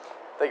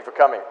Thank you for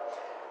coming.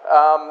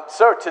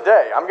 So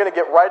today, I'm going to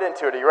get right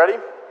into it. Are you ready?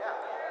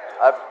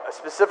 I've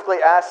specifically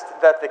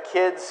asked that the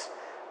kids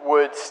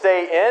would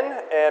stay in,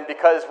 and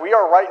because we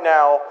are right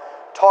now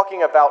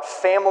talking about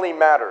family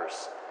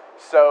matters.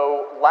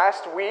 So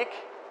last week,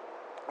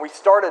 we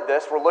started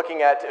this. We're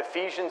looking at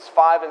Ephesians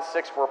 5 and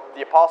 6, where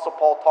the Apostle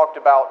Paul talked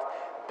about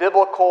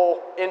biblical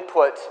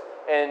input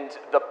and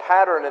the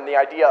pattern and the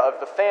idea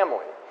of the family.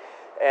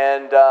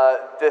 And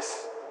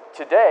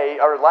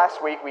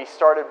last week, we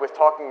started with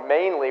talking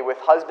mainly with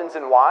husbands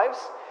and wives,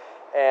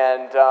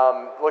 and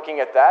looking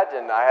at that,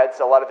 and I had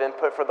a lot of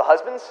input for the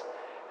husbands.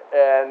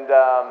 And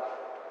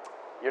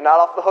you're not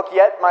off the hook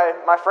yet,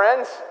 my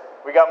friends.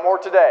 We got more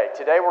today.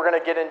 Today we're going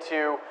to get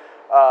into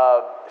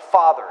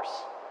fathers.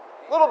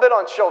 A little bit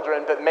on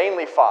children, but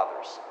mainly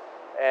fathers.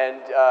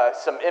 And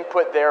some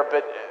input there.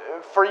 But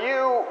for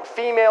you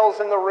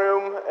females in the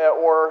room,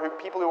 or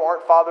people who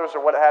aren't fathers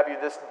or what have you,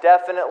 this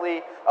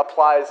definitely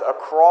applies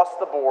across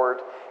the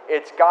board.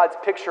 It's God's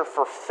picture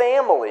for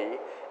family,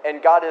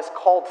 and God has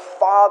called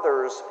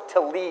fathers to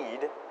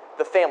lead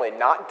the family,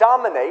 not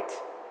dominate,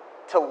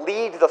 to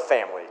lead the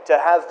family, to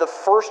have the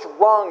first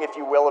rung, if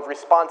you will, of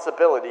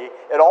responsibility.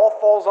 It all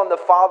falls on the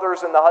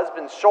fathers and the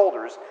husbands'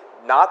 shoulders.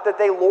 Not that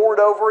they lord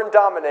over and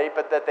dominate,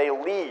 but that they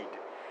lead.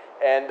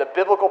 And the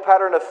biblical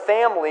pattern of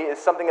family is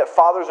something that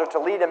fathers are to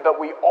lead in, but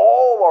we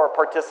all are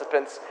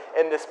participants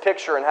in this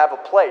picture and have a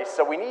place.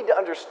 So we need to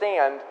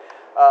understand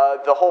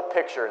the whole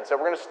picture. And so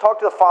we're going to talk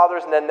to the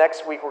fathers, and then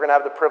next week we're going to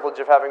have the privilege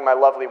of having my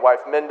lovely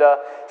wife, Minda,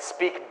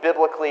 speak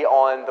biblically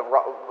on the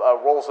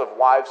roles of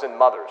wives and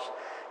mothers.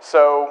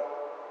 So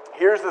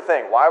here's the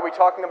thing. Why are we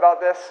talking about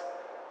this?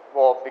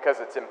 Well, because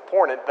it's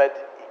important, but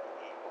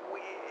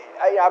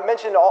I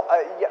mentioned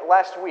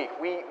last week,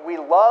 we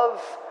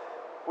love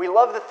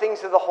the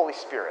things of the Holy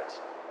Spirit,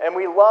 and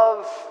we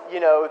love,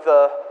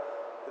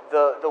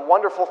 the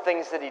wonderful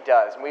things that He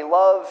does, and we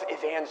love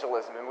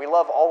evangelism, and we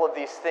love all of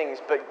these things,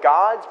 but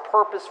God's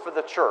purpose for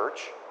the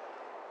church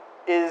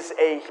is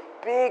a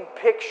big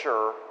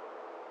picture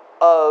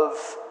of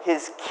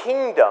His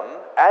kingdom,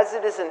 as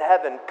it is in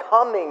heaven,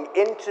 coming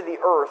into the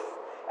earth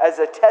as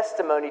a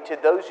testimony to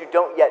those who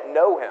don't yet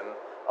know Him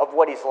of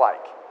what He's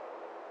like.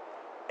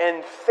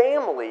 And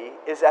family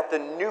is at the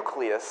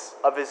nucleus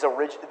of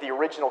the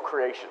original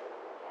creation.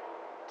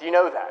 Do you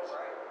know that?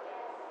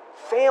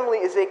 Family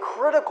is a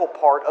critical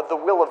part of the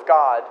will of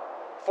God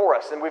for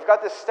us. And we've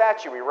got this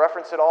statue, we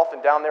reference it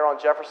often down there on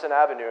Jefferson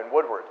Avenue in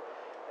Woodward.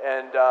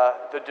 And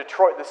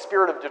the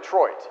Spirit of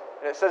Detroit.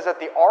 And it says that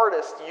the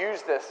artist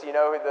used this,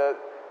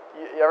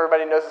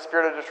 everybody knows the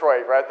Spirit of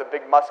Detroit, right? The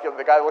big muscular,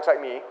 the guy that looks like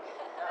me.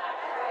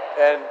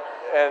 And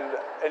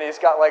he's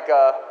got like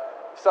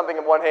something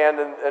in one hand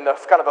and a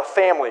kind of a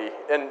family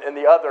in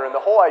the other. And the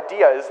whole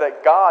idea is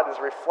that God is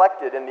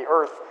reflected in the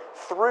earth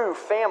through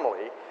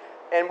family.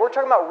 And we're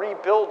talking about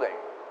rebuilding.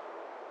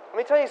 Let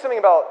me tell you something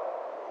about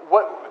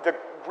what the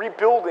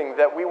rebuilding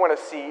that we want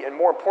to see, and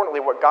more importantly,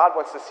 what God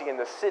wants to see in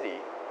the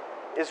city,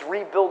 is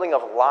rebuilding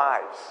of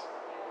lives.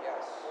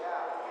 Yes.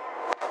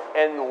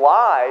 And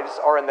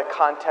lives are in the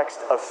context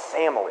of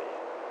family.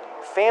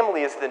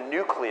 Family is the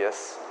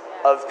nucleus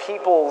of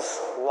people's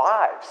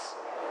lives.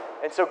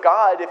 And so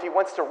God, if He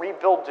wants to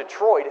rebuild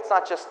Detroit, it's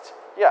not just,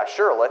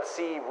 let's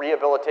see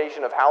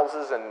rehabilitation of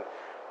houses and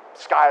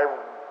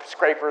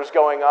skyscrapers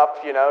going up,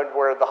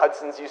 where the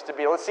Hudsons used to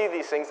be. Let's see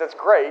these things. That's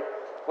great.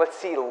 Let's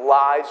see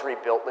lives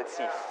rebuilt. Let's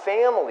see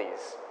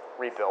families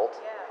rebuilt.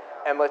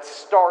 And let's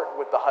start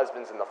with the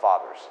husbands and the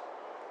fathers.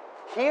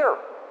 Here.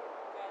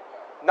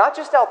 Not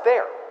just out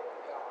there.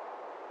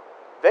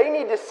 They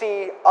need to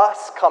see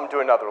us come to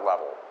another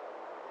level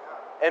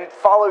and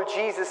follow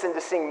Jesus into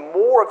seeing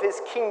more of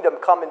His kingdom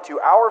come into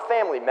our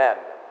family, men,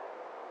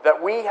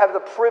 that we have the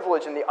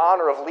privilege and the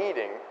honor of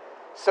leading,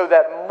 so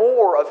that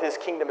more of His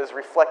kingdom is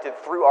reflected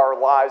through our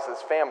lives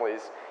as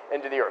families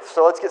into the earth.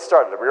 So let's get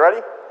started. Are we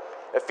ready?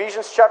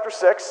 Ephesians chapter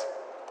 6.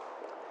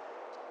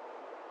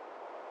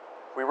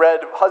 We read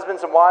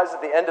husbands and wives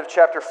at the end of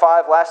chapter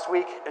 5 last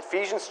week.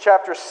 Ephesians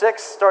chapter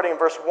 6, starting in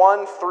verse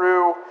 1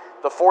 through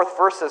the 4th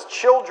verse, says,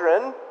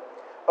 "Children,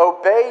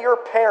 obey your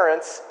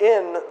parents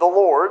in the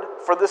Lord,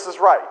 for this is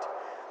right.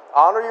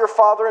 Honor your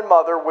father and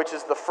mother, which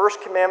is the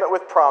first commandment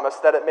with promise,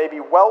 that it may be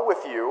well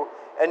with you,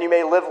 and you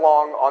may live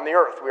long on the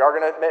earth." We are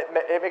going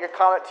to make a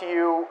comment to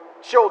you,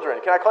 children.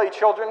 Can I call you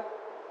children?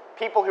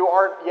 People who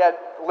aren't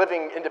yet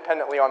living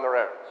independently on their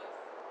own.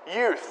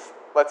 Youth,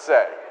 let's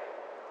say.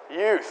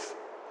 Youth.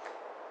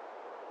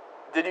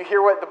 Did you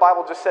hear what the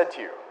Bible just said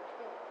to you?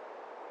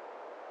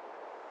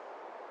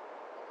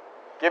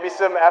 Give me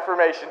some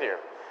affirmation here.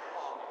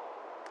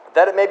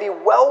 "That it may be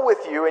well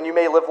with you, and you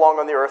may live long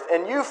on the earth.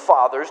 And you,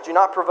 fathers, do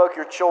not provoke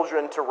your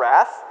children to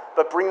wrath,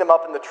 but bring them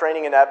up in the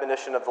training and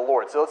admonition of the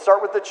Lord." So let's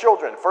start with the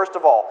children. First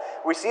of all,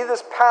 we see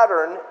this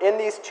pattern in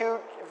these two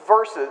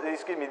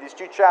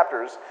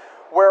chapters,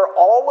 where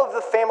all of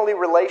the family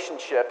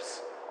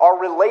relationships are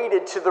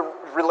related to the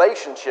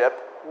relationship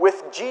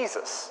with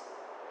Jesus.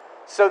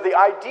 So the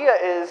idea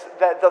is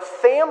that the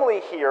family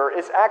here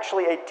is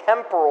actually a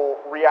temporal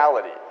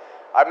reality.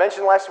 I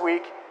mentioned last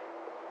week,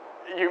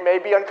 You may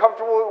be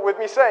uncomfortable with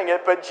me saying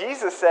it, but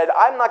Jesus said,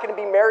 I'm not going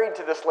to be married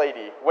to this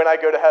lady when I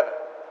go to heaven.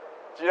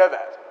 Do you know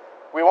that?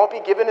 We won't be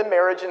given in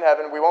marriage in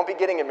heaven. We won't be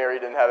getting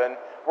married in heaven.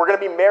 We're going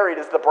to be married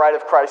as the bride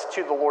of Christ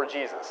to the Lord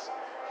Jesus.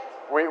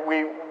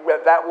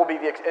 That will be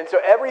and so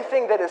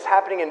everything that is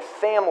happening in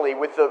family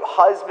with the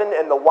husband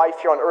and the wife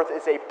here on earth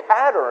is a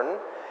pattern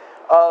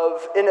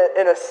of, in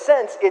a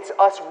sense, it's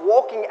us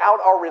walking out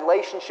our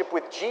relationship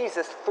with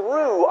Jesus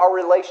through our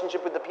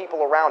relationship with the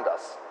people around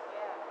us.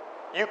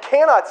 You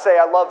cannot say,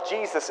 I love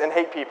Jesus and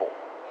hate people.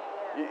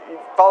 You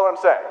follow what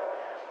I'm saying?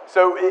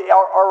 So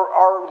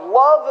our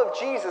love of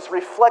Jesus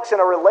reflects in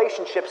our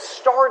relationship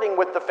starting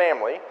with the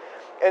family.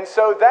 And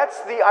so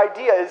that's the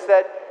idea, is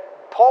that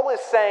Paul is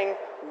saying,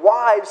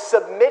 wives,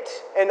 submit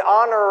to and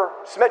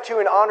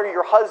honor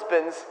your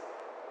husbands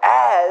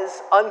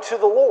as unto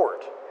the Lord.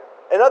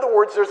 In other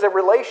words, there's a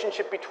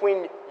relationship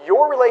between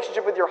your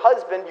relationship with your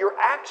husband. You're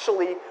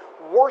actually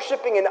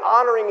worshiping and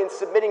honoring and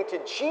submitting to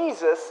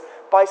Jesus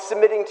by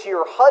submitting to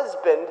your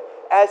husband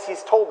as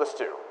he's told us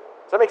to.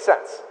 Does that make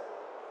sense?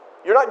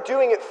 You're not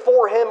doing it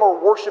for him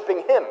or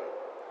worshiping him.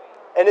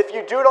 And if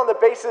you do it on the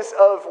basis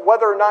of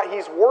whether or not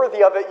he's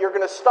worthy of it, you're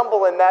going to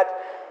stumble in that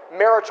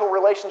marital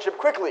relationship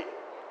quickly.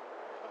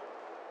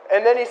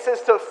 And then he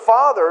says to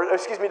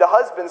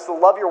husbands, to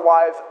love your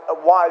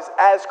wives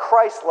as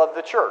Christ loved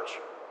the church.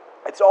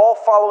 It's all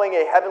following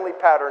a heavenly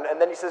pattern.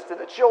 And then he says to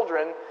the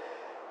children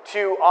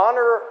to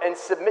honor and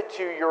submit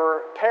to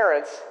your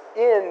parents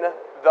in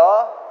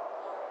the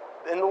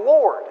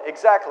Lord.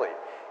 Exactly.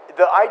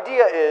 The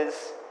idea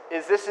is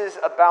this is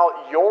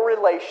about your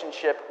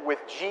relationship with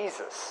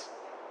Jesus.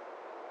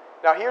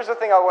 Now, here's the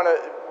thing I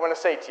want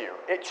to say to you.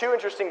 Two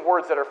interesting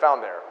words that are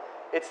found there.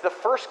 It's the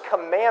first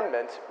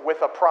commandment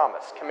with a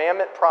promise.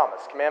 Commandment,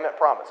 promise. Commandment,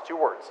 promise. 2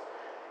 words.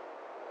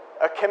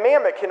 A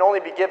commandment can only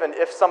be given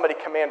if somebody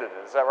commanded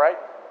it. Is that right?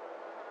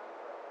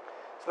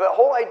 So the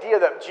whole idea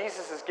that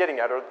Jesus is getting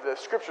at, or the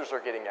scriptures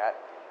are getting at,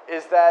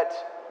 is that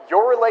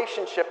your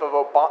relationship of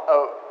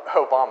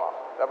Obama,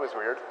 that was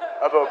weird,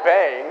 of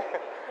obeying,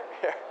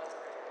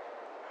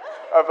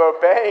 of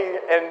obeying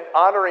and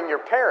honoring your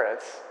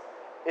parents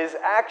is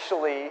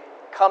actually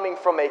coming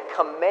from a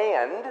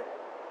command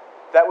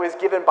that was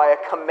given by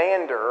a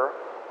commander,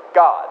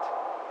 God.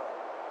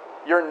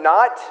 You're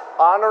not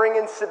honoring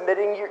and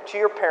submitting to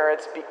your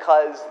parents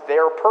because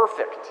they're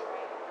perfect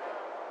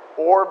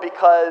or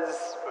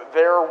because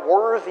they're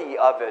worthy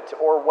of it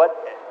or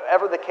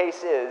whatever the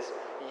case is.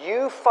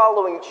 You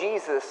following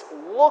Jesus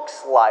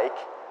looks like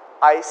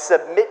I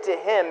submit to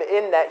him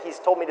in that he's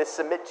told me to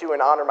submit to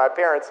and honor my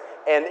parents,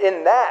 and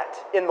in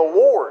the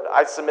Lord,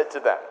 I submit to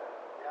them.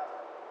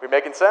 We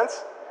making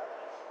sense?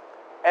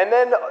 And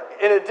then,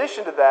 in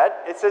addition to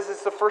that, it says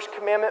it's the first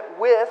commandment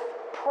with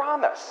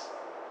promise.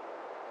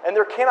 And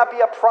there cannot be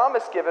a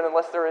promise given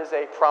unless there is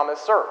a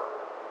promiser.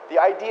 The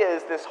idea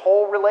is this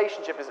whole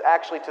relationship is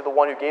actually to the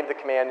one who gave the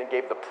command and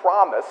gave the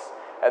promise.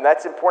 And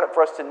that's important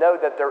for us to know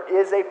that there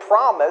is a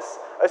promise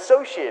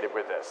associated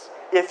with this.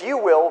 If you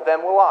will,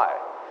 then will I.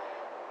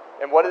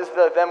 And what is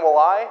the then will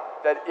I?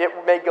 That it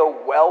may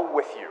go well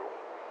with you.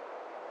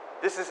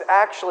 This is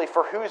actually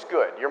for who's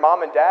good? Your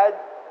mom and dad?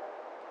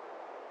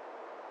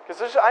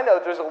 Because I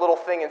know there's a little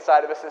thing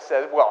inside of us that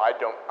says, well, I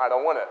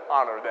don't want to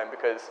honor them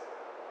because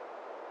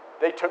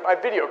they took my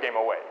video game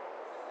away.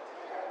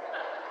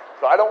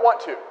 So I don't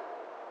want to.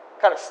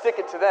 Kind of stick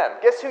it to them.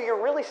 Guess who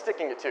you're really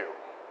sticking it to?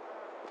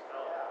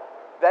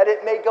 That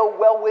it may go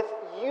well with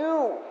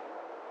you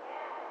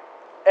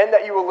and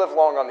that you will live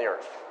long on the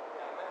earth.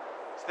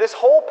 So this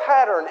whole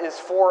pattern is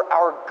for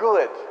our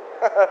good.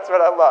 That's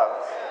what I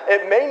love.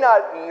 It may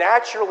not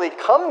naturally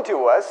come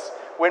to us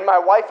when my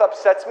wife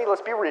upsets me,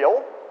 let's be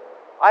real.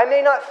 I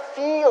may not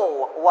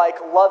feel like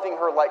loving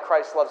her like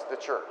Christ loves the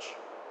church.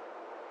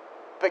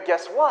 But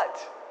guess what?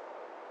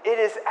 It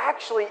is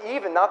actually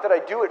even, not that I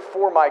do it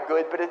for my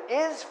good, but it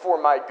is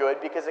for my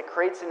good because it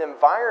creates an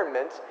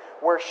environment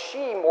where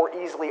she more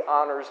easily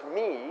honors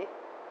me,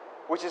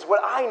 which is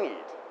what I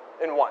need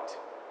and want.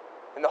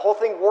 And the whole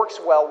thing works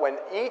well when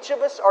each of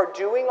us are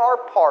doing our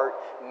part,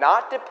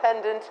 not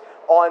dependent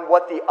on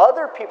what the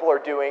other people are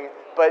doing,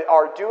 but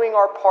are doing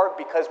our part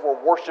because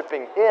we're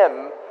worshiping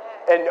him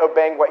and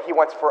obeying what he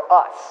wants for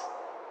us.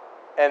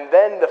 And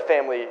then the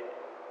family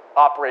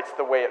operates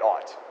the way it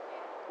ought.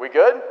 We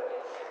good?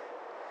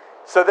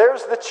 So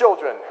there's the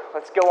children.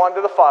 Let's go on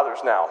to the fathers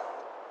now.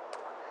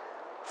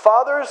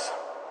 Fathers,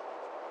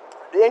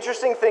 the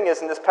interesting thing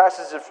is in this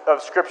passage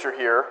of Scripture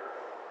here,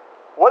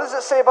 what does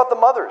it say about the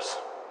mothers?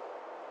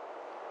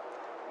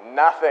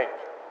 Nothing.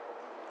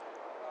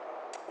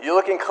 You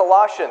look in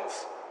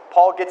Colossians,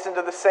 Paul gets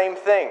into the same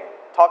thing,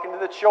 talking to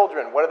the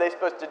children. What are they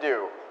supposed to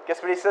do?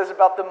 Guess what he says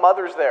about the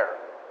mothers there?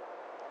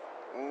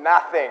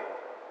 Nothing.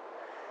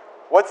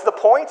 What's the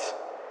point?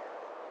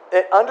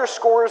 It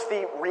underscores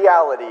the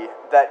reality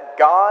that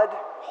God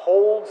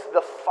holds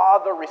the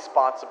father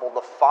responsible.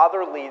 The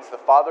father leads. The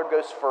father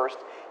goes first.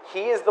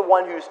 He is the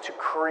one who's to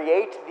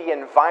create the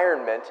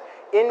environment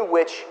in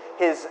which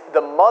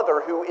the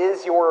mother, who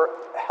is your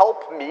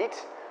helpmeet,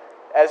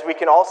 as we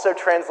can also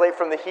translate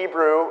from the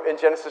Hebrew in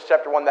Genesis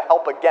chapter 1, the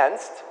help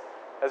against,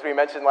 as we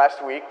mentioned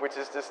last week, which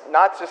is just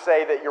not to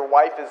say that your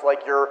wife is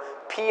like your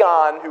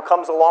peon who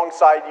comes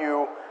alongside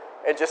you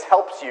and just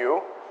helps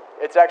you.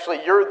 It's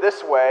actually you're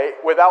this way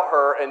without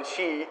her, and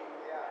she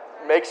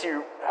makes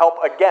you help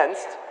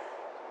against.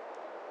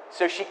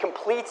 So she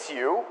completes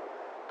you.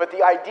 But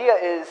the idea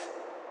is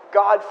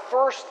God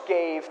first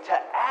gave to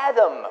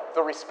Adam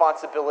the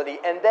responsibility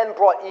and then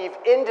brought Eve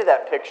into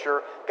that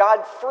picture.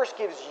 God first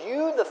gives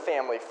you the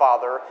family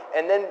father,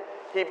 and then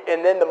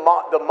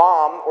the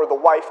mom or the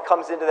wife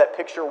comes into that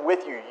picture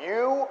with you.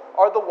 You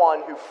are the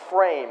one who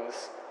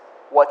frames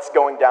what's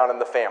going down in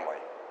the family.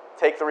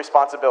 Take the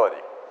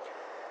responsibility.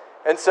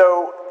 And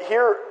so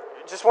here,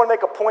 just want to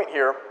make a point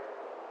here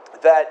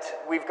that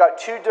we've got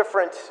two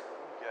different,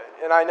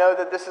 and I know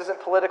that this isn't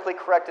politically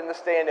correct in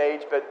this day and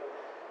age, but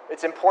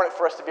it's important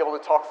for us to be able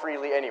to talk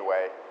freely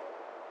anyway.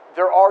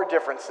 There are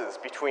differences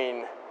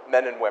between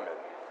men and women,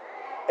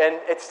 and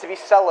it's to be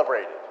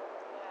celebrated.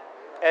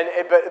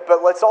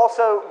 But let's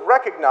also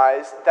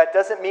recognize that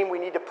doesn't mean we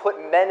need to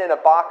put men in a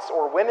box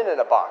or women in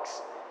a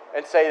box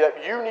and say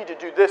that you need to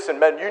do this and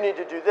men, you need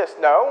to do this.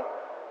 No.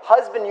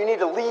 Husband, you need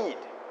to lead.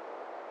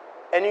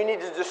 And you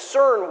need to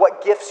discern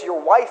what gifts your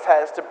wife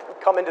has to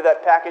come into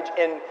that package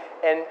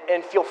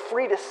and feel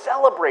free to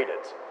celebrate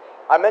it.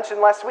 I mentioned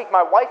last week,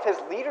 my wife has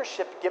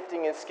leadership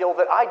gifting and skill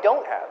that I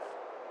don't have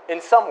in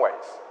some ways.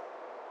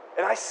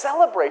 And I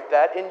celebrate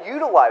that and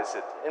utilize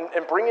it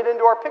and bring it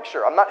into our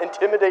picture. I'm not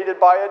intimidated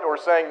by it or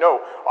saying,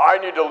 no, I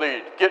need to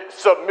lead.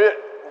 Submit,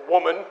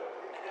 woman.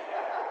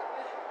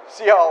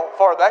 See how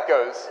far that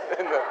goes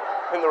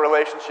in the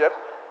relationship.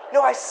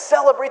 No, I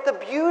celebrate the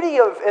beauty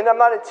of, and I'm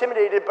not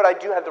intimidated, but I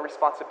do have the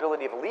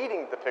responsibility of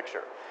leading the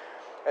picture.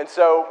 And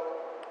so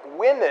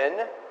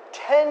women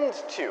tend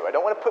to, I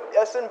don't want to put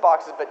us in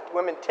boxes, but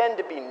women tend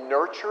to be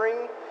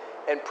nurturing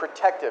and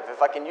protective.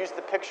 If I can use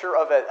the picture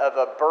of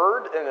a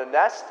bird in a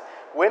nest,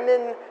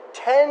 women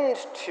tend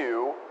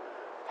to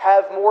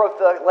have more of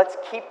the, let's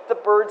keep the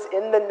birds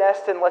in the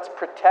nest and let's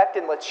protect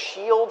and let's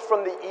shield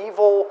from the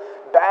evil,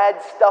 bad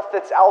stuff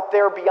that's out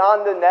there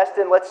beyond the nest,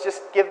 and let's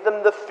just give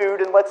them the food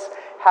and let's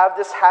have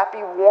this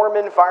happy, warm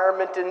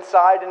environment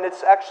inside. And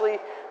it's actually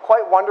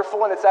quite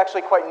wonderful and it's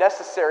actually quite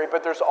necessary,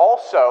 but there's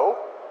also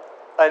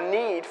a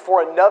need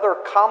for another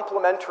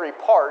complementary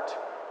part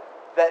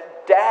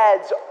that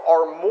dads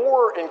are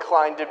more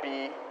inclined to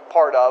be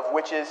part of,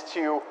 which is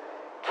to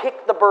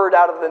kick the bird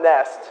out of the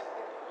nest,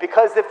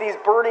 because if these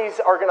birdies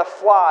are going to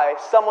fly,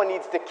 someone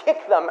needs to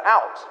kick them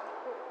out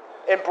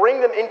and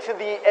bring them into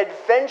the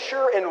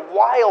adventure and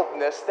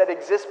wildness that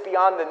exists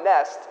beyond the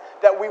nest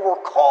that we were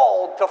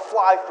called to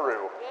fly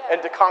through and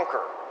to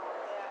conquer.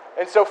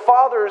 And so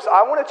fathers,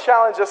 I want to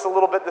challenge us a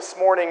little bit this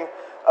morning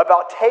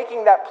about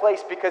taking that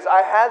place, because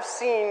I have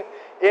seen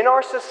in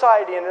our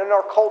society and in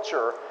our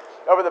culture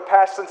over the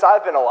past, since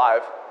I've been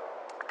alive,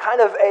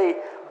 kind of a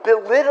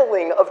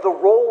belittling of the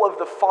role of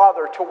the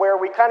father, to where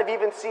we kind of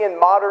even see in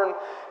modern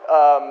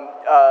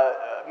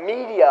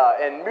media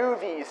and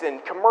movies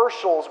and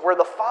commercials where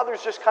the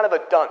father's just kind of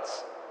a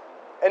dunce.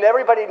 And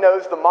everybody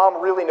knows the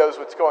mom really knows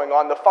what's going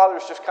on. The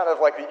father's just kind of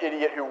like the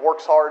idiot who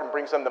works hard and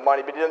brings them the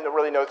money, but he doesn't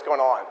really know what's going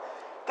on.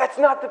 That's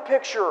not the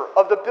picture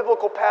of the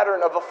biblical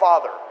pattern of a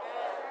father.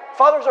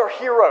 Fathers are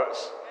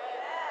heroes.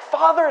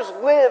 Fathers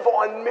live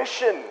on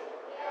mission,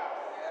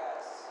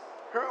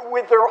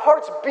 with their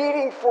hearts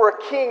beating for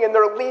a king, and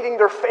they're leading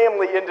their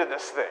family into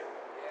this thing.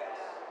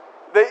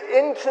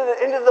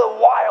 Into the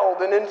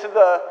wild and into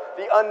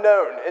the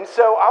unknown. And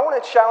so I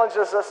want to challenge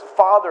us as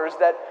fathers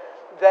that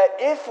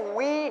if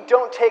we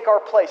don't take our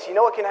place, you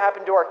know what can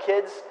happen to our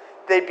kids?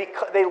 They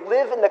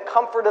live in the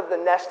comfort of the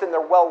nest, and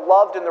they're well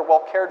loved and they're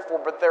well cared for,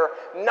 but they're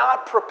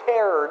not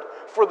prepared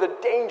for the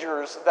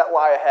dangers that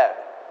lie ahead.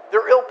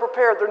 They're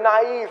ill-prepared, they're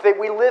naive,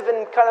 we live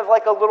in kind of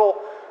like a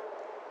little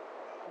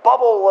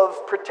bubble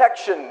of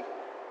protection,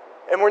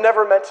 and we're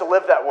never meant to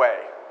live that way.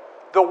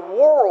 The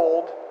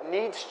world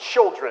needs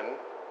children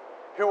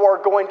who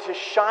are going to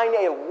shine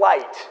a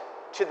light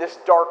to this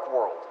dark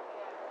world.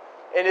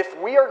 And if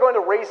we are going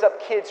to raise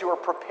up kids who are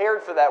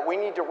prepared for that, we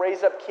need to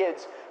raise up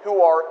kids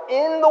who are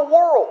in the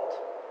world,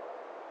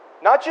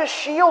 not just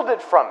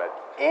shielded from it,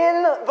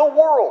 in the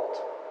world,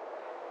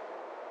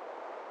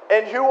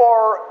 and who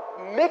are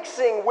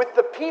mixing with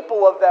the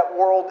people of that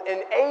world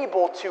and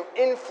able to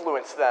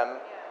influence them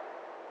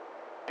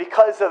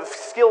because of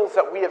skills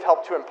that we have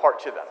helped to impart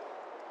to them.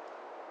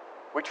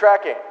 We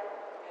tracking?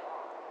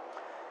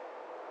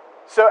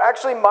 So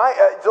actually,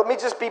 let me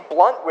just be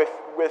blunt with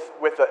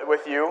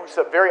you.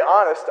 So very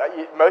honest.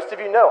 Most of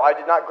you know I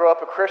did not grow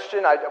up a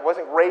Christian. I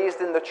wasn't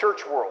raised in the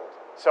church world.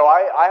 So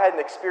I had an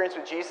experience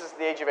with Jesus at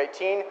the age of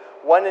 18.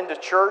 Went into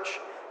church,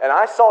 and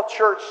I saw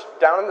church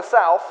down in the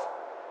South,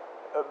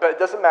 but it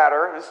doesn't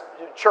matter. It was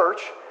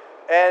church,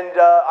 and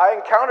I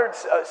encountered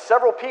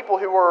several people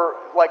who were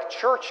like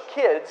church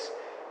kids.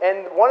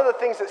 And one of the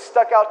things that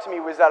stuck out to me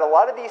was that a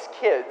lot of these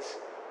kids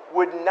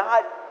would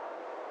not,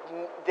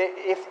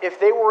 if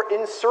they were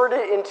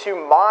inserted into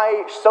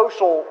my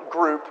social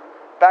group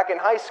back in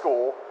high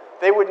school,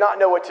 they would not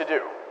know what to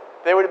do.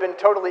 They would have been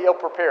totally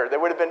ill-prepared. They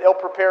would have been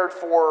ill-prepared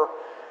for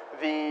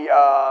the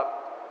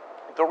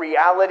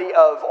reality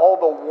of all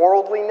the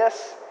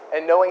worldliness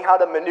and knowing how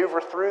to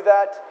maneuver through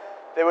that.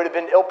 They would have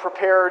been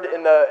ill-prepared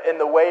in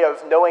the way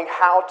of knowing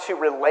how to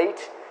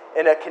relate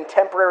in a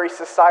contemporary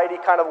society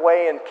kind of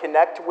way and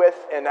connect with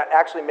and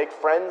actually make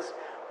friends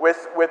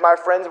with my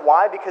friends.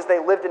 Why? Because they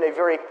lived in a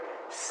very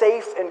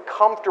safe and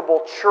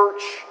comfortable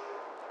church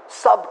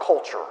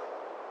subculture.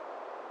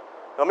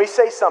 Let me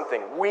say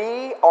something.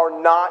 We are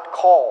not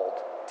called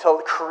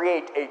to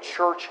create a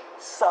church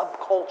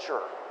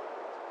subculture.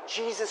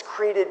 Jesus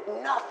created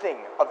nothing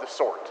of the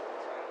sort.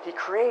 He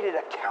created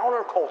a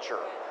counterculture,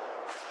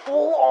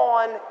 full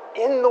on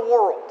in the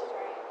world.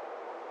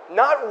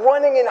 Not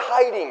running and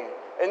hiding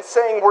and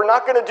saying, we're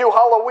not going to do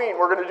Halloween,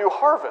 we're going to do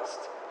Harvest.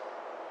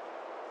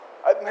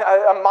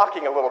 I'm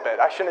mocking a little bit.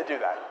 I shouldn't do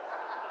that.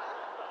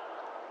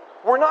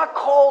 We're not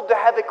called to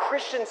have a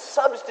Christian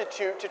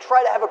substitute, to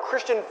try to have a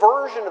Christian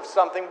version of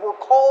something. We're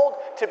called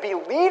to be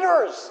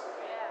leaders.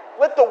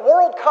 Let the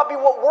world copy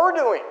what we're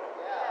doing.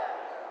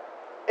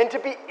 And to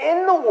be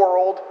in the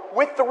world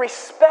with the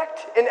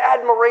respect and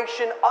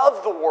admiration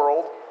of the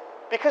world,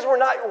 because we're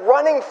not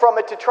running from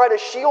it to try to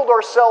shield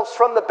ourselves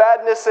from the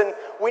badness, and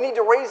we need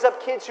to raise up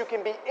kids who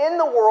can be in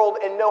the world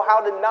and know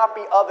how to not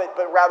be of it,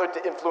 but rather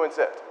to influence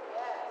it.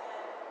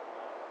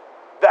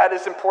 That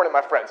is important,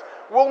 my friends.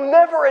 We'll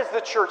never, as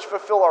the church,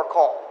 fulfill our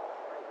call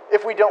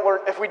if we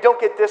don't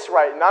get this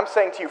right. And I'm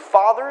saying to you,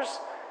 fathers,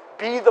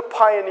 be the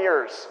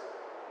pioneers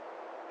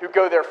who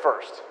go there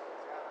first.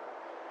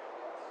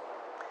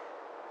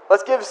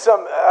 Let's give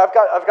some. I've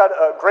got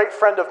a great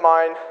friend of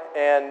mine,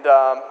 and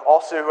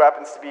also who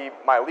happens to be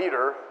my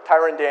leader,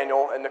 Tyron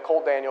Daniel and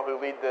Nicole Daniel, who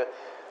lead the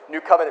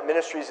New Covenant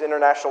Ministries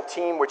International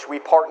team, which we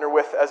partner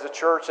with as a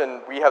church,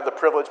 and we have the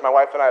privilege, my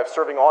wife and I, of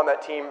serving on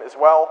that team as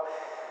well.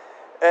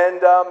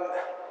 And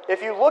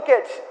if you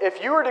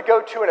were to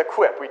go to an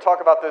Equip, we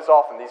talk about those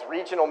often, these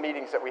regional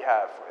meetings that we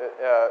have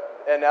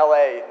in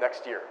LA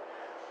next year.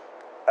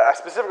 I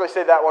specifically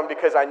say that one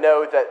because I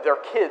know that their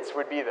kids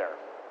would be there.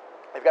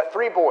 They've got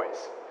 3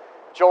 boys.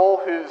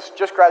 Joel, who's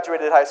just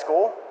graduated high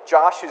school.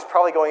 Josh, who's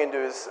probably going into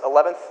his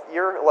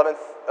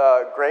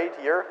 11th grade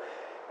year.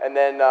 And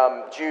then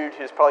Jude,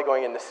 who's probably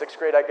going into 6th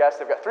grade, I guess.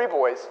 They've got 3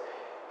 boys.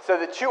 So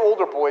the 2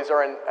 older boys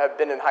have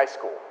been in high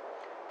school.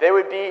 They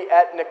would be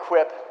at an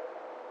Equip.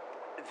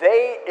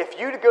 If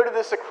you go to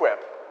this Equip,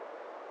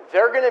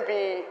 they're going to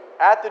be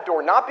at the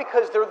door, not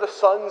because they're the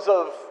sons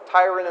of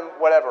Tyron and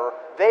whatever.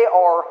 They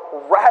are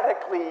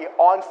radically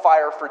on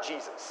fire for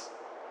Jesus,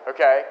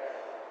 okay?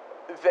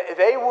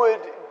 They would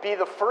be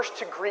the first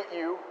to greet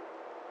you.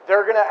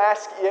 They're going to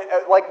ask,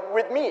 like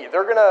with me,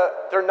 they're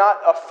not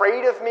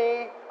afraid of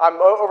me.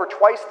 I'm over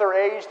twice their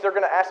age. They're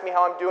going to ask me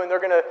how I'm doing. They're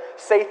going to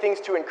say things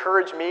to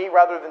encourage me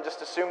rather than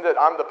just assume that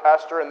I'm the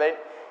pastor. And you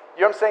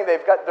know what I'm saying?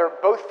 They're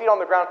both feet on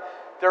the ground.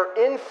 They're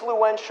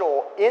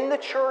influential in the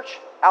church,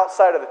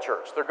 outside of the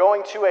church. They're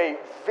going to a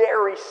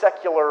very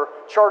secular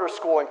charter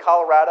school in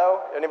Colorado.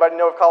 Anybody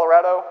know of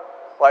Colorado?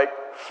 Like,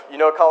 you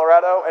know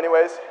Colorado?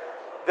 Anyways,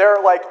 they're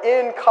like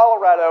in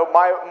Colorado.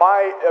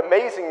 My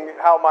amazing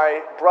how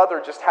my brother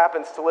just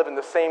happens to live in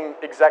the same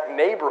exact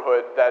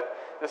neighborhood that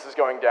this is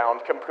going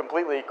down,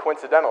 completely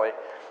coincidentally.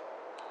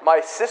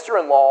 My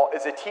sister-in-law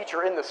is a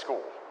teacher in the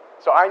school.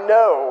 So I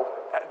know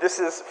this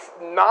is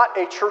not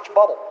a church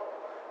bubble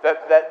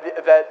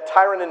that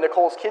Tyron and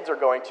Nicole's kids are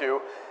going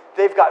to.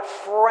 They've got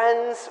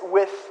friends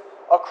with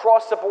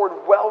across the board,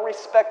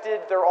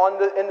 well-respected. They're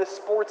in the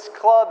sports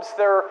clubs.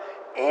 They're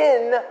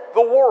in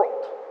the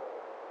world.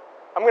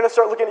 I'm going to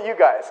start looking at you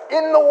guys.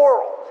 In the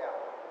world.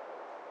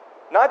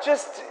 Not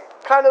just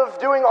kind of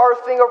doing our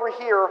thing over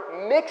here,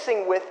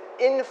 mixing with,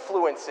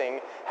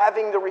 influencing,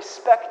 having the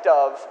respect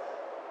of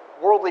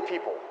worldly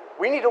people.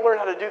 We need to learn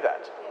how to do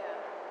that.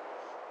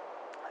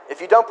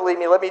 If you don't believe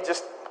me, let me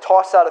just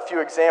toss out a few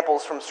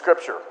examples from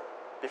Scripture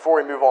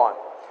before we move on.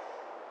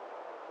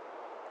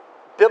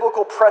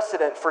 Biblical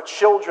precedent for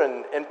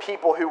children and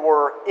people who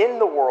were in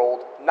the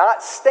world,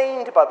 not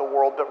stained by the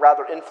world, but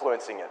rather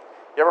influencing it.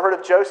 You ever heard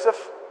of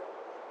Joseph?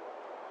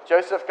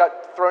 Joseph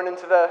got thrown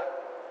into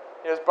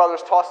his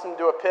brothers tossed him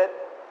into a pit.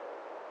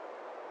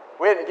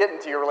 We didn't get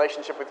into your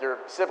relationship with your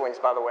siblings,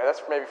 by the way.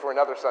 That's maybe for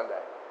another Sunday.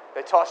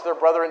 They tossed their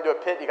brother into a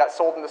pit. He got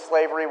sold into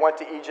slavery, went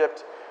to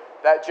Egypt.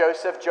 That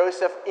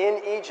Joseph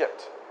in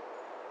Egypt,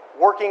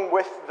 working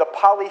with the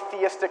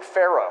polytheistic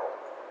Pharaoh,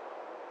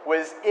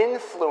 was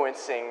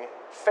influencing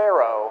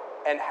Pharaoh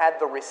and had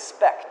the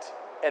respect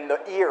and the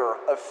ear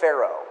of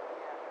Pharaoh.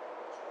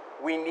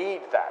 We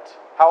need that.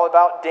 How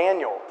about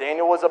Daniel?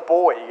 Daniel was a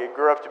boy. He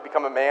grew up to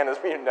become a man, as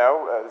we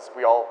know, as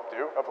we all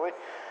do, hopefully.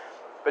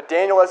 But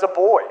Daniel, as a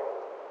boy,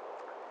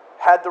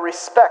 had the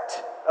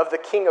respect of the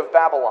king of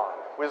Babylon,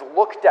 was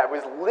looked at,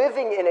 was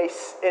living in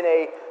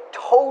a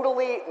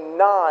totally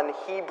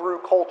non-Hebrew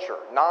culture,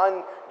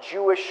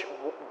 non-Jewish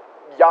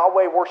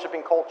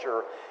Yahweh-worshiping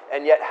culture,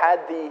 and yet had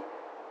the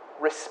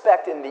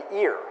respect in the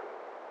ear,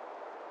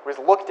 was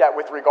looked at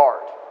with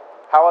regard.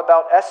 How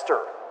about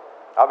Esther?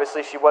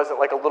 Obviously, she wasn't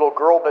like a little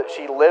girl, but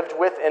she lived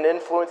with and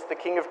influenced the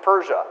king of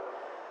Persia.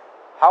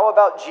 How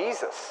about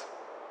Jesus?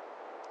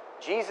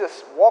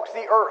 Jesus walked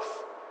the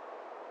earth.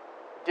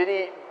 Did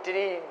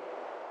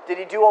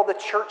he do all the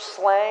church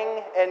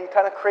slang and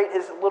kind of create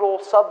his little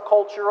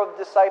subculture of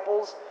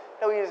disciples?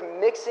 No, he was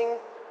mixing,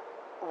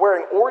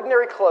 wearing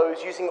ordinary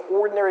clothes, using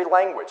ordinary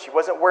language. He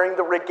wasn't wearing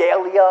the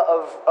regalia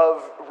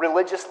of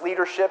religious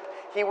leadership.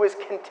 He was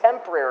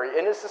contemporary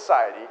in his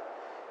society.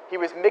 He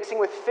was mixing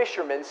with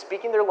fishermen,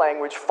 speaking their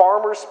language,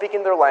 farmers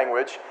speaking their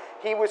language.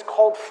 He was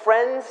called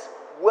friends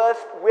with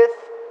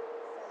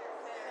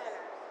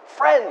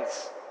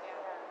friends.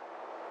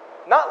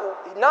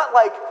 Not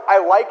like,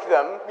 I like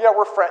them,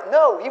 we're friends.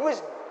 No, he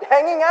was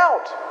hanging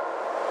out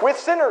with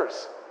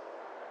sinners.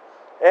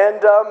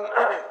 And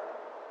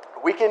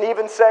we can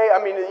even say,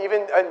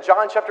 even in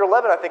John chapter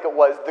 11, I think it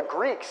was, the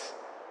Greeks,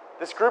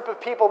 this group of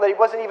people that he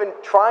wasn't even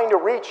trying to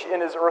reach in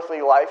his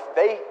earthly life,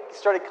 they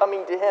started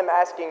coming to him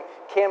asking,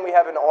 can we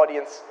have an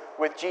audience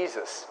with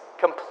Jesus?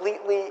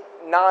 Completely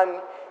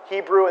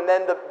non-Hebrew. And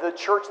then the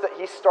church that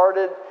he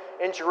started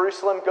in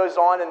Jerusalem goes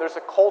on, and there's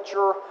a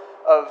culture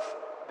of,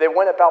 they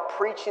went about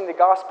preaching the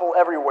gospel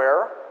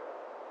everywhere.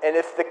 And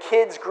if the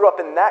kids grew up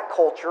in that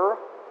culture,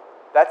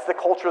 that's the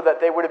culture that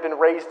they would have been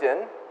raised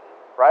in,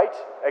 right?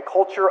 A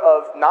culture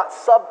of not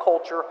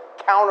subculture,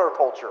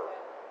 counterculture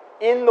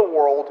in the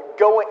world,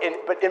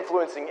 but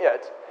influencing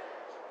it.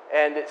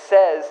 And it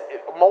says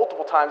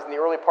multiple times in the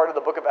early part of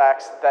the book of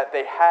Acts that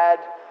they had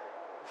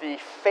the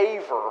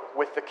favor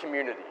with the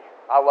community.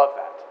 I love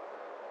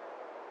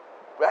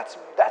that.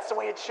 That's the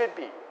way it should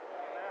be.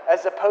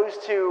 As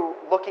opposed to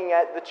looking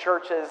at the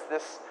church as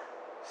this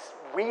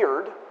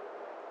weird,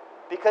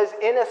 because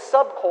in a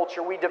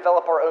subculture we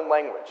develop our own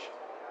language.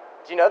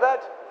 Do you know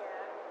that?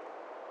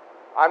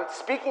 I'm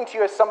speaking to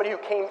you as somebody who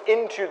came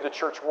into the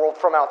church world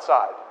from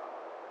outside.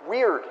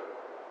 Weird.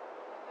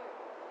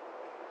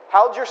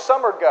 How'd your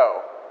summer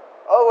go?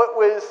 Oh,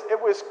 it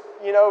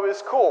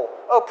was cool.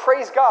 Oh,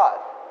 praise God.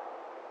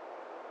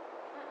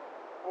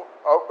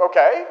 Oh,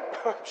 okay,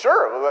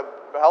 sure,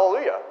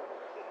 hallelujah.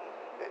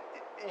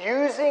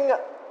 Using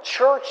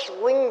church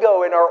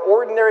lingo in our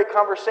ordinary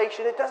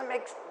conversation, it doesn't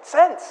make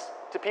sense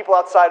to people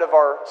outside of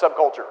our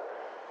subculture.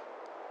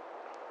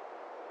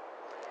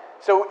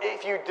 So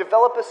if you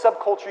develop a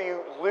subculture,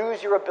 you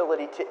lose your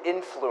ability to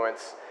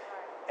influence.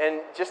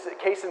 And just a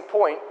case in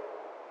point,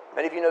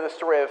 many of you know the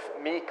story of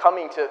me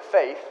coming to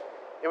faith.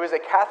 It was a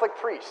Catholic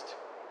priest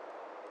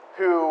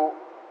who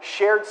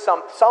shared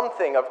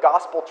something of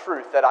gospel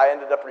truth that I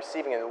ended up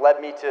receiving, and it led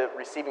me to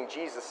receiving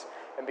Jesus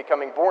and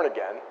becoming born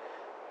again.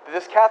 But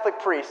this Catholic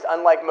priest,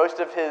 unlike most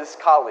of his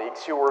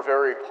colleagues who were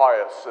very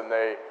pious and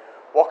they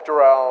walked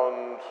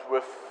around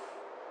with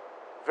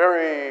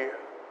very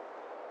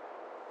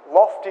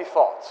lofty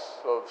thoughts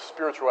of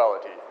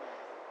spirituality,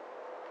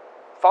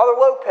 Father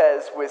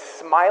Lopez was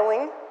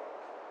smiling.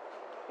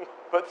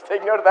 Let's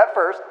take note of that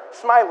first.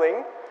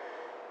 Smiling.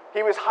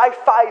 He was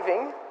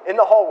high-fiving in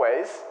the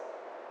hallways.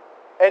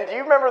 And do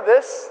you remember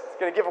this? It's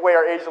going to give away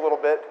our age a little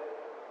bit.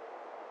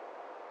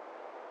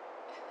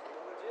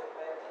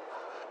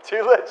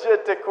 Too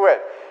legit to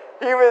quit.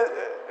 He was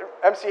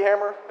MC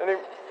Hammer. All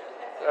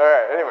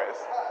right. Anyways,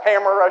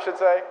 Hammer, I should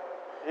say.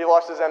 He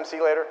lost his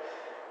MC later.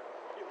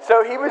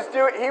 So he was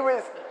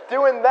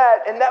doing that,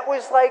 and that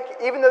was like,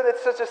 even though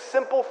that's such a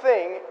simple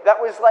thing, that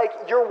was like,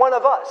 you're one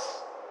of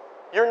us.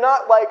 You're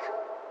not like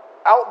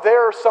out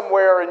there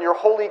somewhere in your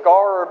holy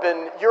garb,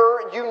 and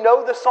you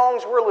know the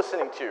songs we're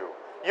listening to.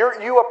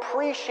 You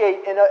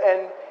appreciate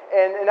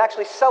and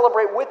actually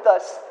celebrate with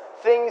us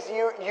things.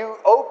 You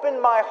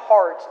open my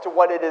heart to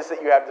what it is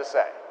that you have to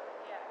say.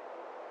 Yeah.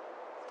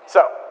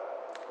 So,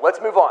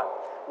 let's move on.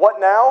 What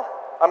now?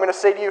 I'm going to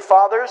say to you,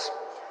 fathers,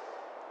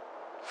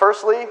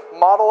 firstly,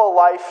 model a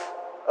life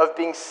of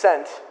being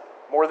sent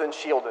more than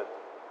shielded.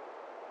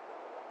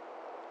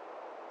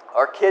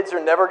 Our kids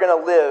are never going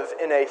to live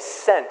in a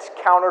sent,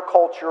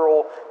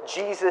 countercultural,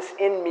 Jesus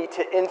in me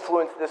to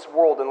influence this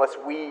world unless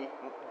we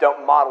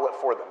don't model it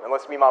for them,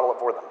 unless we model it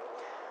for them.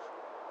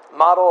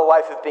 Model a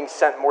life of being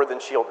sent more than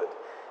shielded.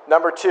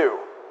 Number 2,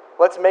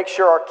 let's make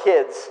sure our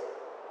kids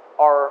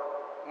are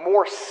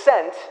more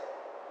sent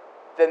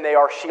than they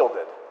are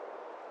shielded.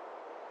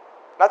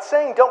 Not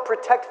saying don't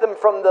protect them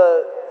from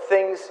the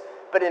things,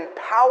 but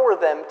empower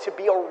them to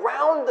be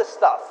around the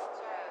stuff.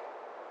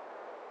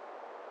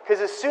 Because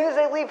as soon as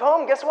they leave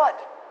home, guess what?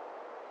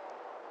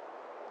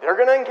 They're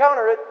going to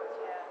encounter it.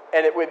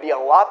 And it would be a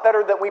lot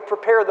better that we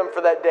prepare them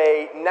for that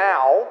day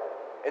now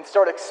and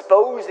start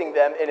exposing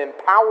them and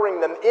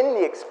empowering them in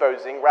the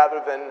exposing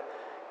rather than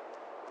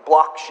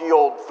block,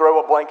 shield,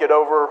 throw a blanket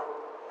over.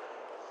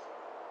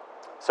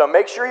 So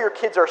make sure your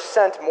kids are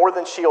sent more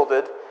than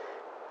shielded.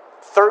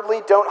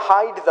 Thirdly, don't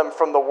hide them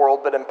from the world,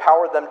 but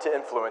empower them to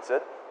influence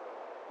it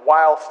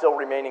while still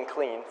remaining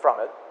clean from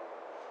it.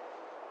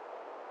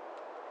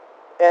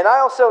 And I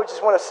also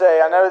just want to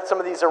say, I know that some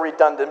of these are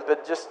redundant,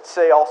 but just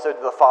say also to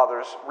the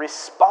fathers,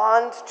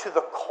 respond to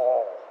the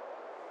call.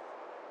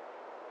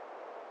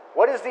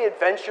 What is the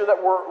adventure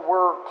that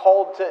we're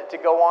called to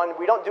go on?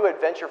 We don't do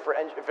adventure for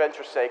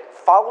adventure's sake.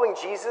 Following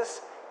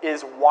Jesus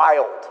is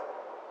wild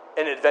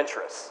and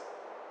adventurous.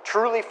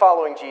 Truly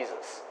following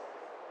Jesus.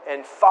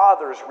 And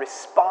fathers,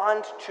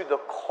 respond to the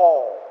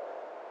call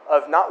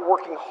of not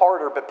working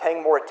harder but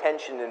paying more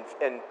attention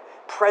and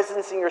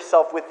presencing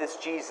yourself with this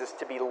Jesus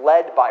to be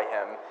led by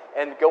him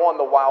and go on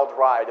the wild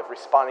ride of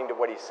responding to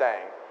what he's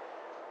saying.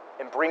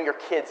 And bring your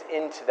kids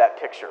into that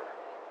picture.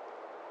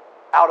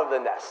 Out of the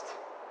nest.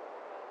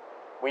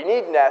 We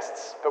need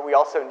nests, but we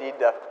also need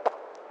the...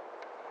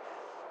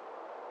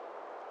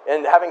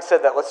 And having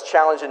said that, let's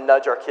challenge and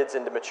nudge our kids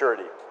into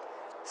maturity.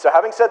 So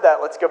having said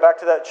that, let's go back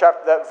to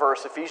that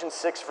verse, Ephesians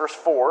 6, verse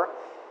 4.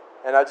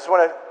 And I just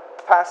want to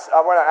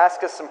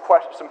ask us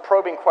some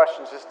probing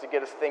questions just to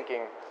get us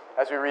thinking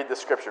as we read the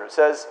scripture. It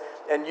says,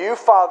 "And you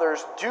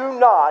fathers, do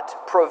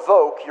not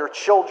provoke your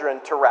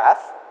children to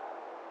wrath."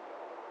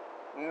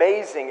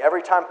 Amazing.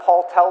 Every time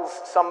Paul tells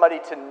somebody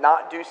to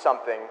not do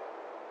something,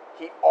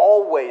 he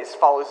always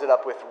follows it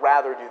up with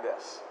 "rather do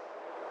this."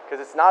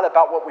 Because it's not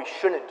about what we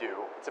shouldn't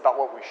do, it's about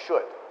what we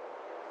should.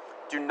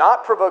 "Do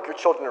not provoke your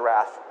children to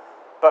wrath,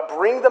 but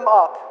bring them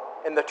up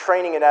in the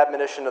training and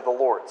admonition of the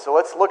Lord." So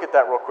let's look at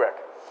that real quick.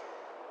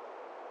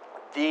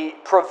 The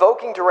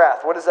provoking to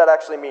wrath, what does that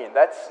actually mean?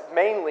 That's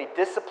mainly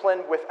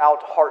discipline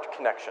without heart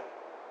connection.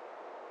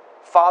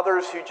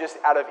 Fathers who just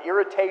out of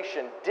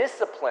irritation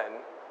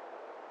discipline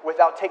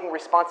without taking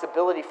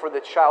responsibility for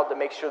the child to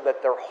make sure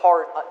that their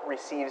heart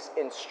receives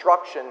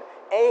instruction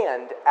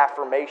and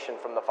affirmation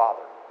from the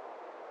father.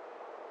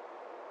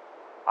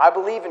 I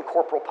believe in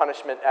corporal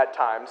punishment at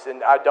times,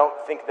 and I don't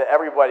think that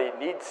everybody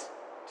needs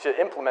to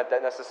implement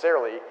that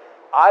necessarily.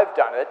 I've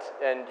done it,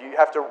 and you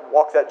have to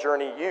walk that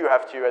journey, you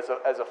have to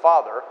as a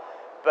father,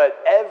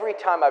 but every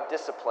time I've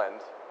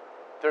disciplined,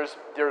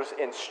 there's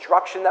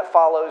instruction that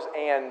follows,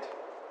 and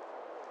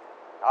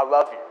I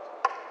love you.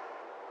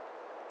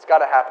 It's got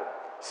to happen.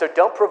 So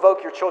don't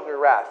provoke your children to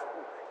wrath.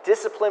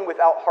 Discipline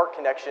without heart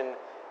connection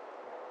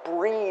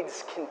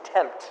breeds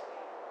contempt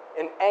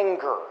and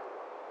anger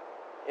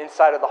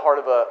inside of the heart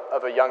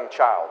of a young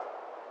child.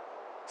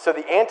 So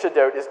the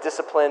antidote is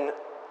discipline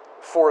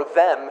for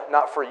them,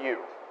 not for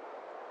you.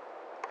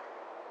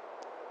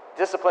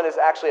 Discipline is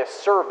actually a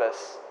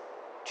service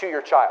to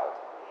your child.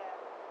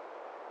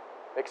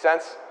 Make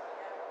sense?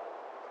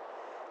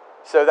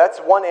 So that's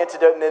one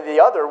antidote, and then the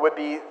other would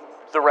be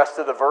the rest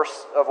of the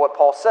verse of what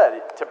Paul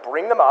said, to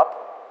bring them up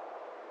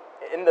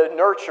in the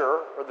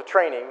nurture or the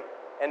training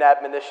and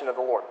admonition of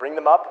the Lord. Bring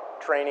them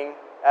up, training,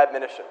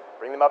 admonition.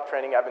 Bring them up,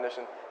 training,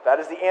 admonition. That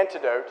is the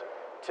antidote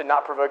to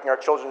not provoking our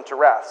children to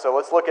wrath. So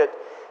let's look at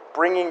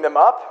bringing them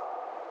up.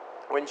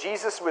 When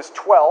Jesus was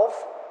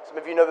 12, some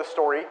of you know the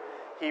story,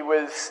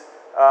 his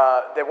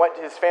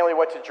family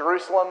went to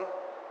Jerusalem,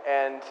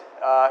 and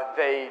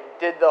they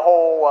did the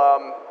whole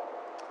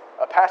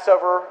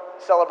Passover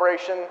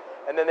celebration,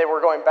 and then they were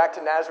going back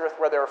to Nazareth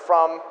where they were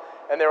from,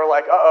 and they were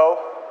like, uh-oh,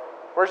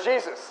 where's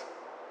Jesus?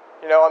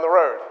 On the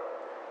road.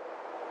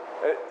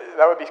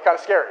 That would be kind of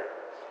scary.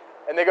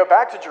 And they go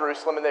back to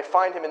Jerusalem, and they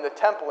find him in the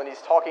temple, and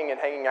he's talking and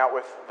hanging out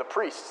with the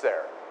priests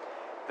there.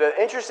 The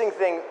interesting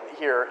thing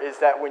here is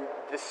that when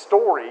the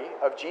story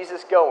of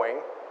Jesus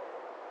going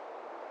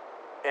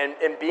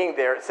and being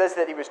there, it says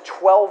that he was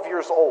 12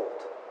 years old.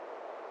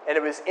 And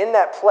it was in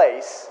that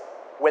place,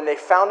 when they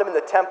found him in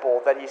the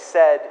temple, that he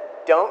said,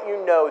 "Don't you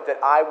know that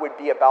I would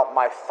be about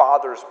my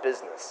Father's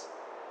business?"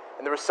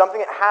 And there was something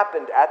that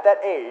happened at that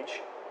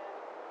age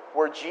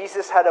where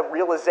Jesus had a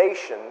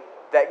realization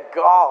that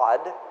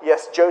God,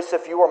 yes,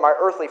 Joseph, you are my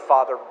earthly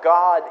father,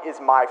 God is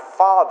my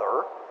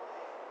Father,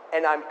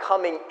 and I'm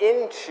coming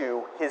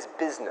into his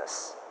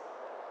business.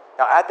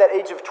 Now, at that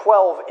age of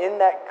 12, in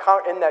that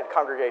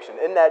congregation,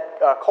 in that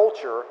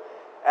culture,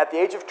 at the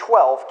age of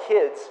 12,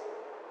 kids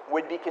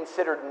would be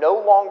considered no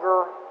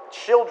longer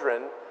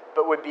children,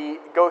 but would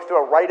go through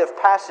a rite of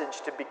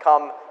passage to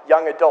become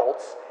young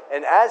adults.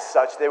 And as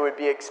such, they would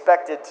be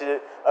expected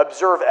to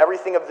observe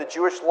everything of the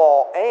Jewish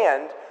law,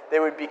 and they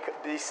would be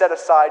set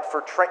aside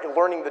for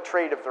learning the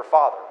trade of their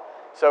father.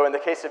 So in the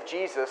case of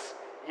Jesus,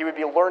 he would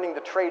be learning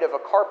the trade of a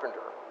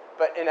carpenter.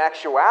 But in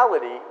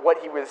actuality, what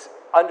he was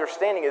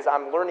understanding is,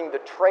 I'm learning the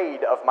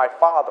trade of my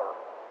Father.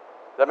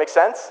 Does that make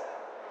sense?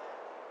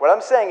 What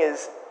I'm saying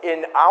is,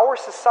 in our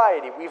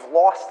society, we've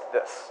lost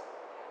this.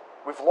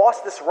 We've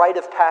lost this rite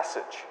of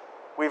passage.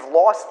 We've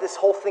lost this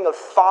whole thing of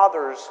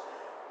fathers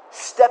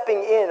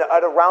stepping in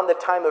at around the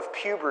time of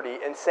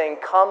puberty and saying,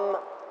 "Come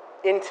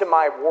into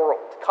my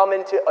world. Come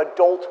into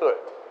adulthood.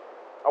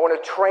 I want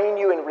to train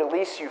you and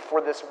release you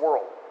for this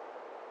world."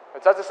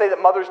 It's not to say that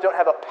mothers don't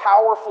have a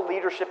powerful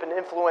leadership and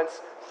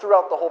influence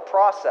throughout the whole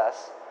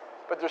process,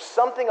 but there's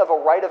something of a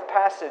rite of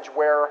passage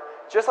where,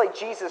 just like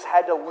Jesus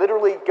had to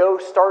literally go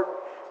start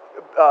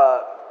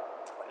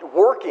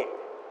working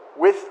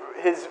with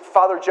his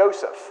father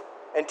Joseph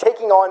and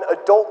taking on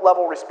adult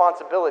level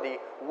responsibility,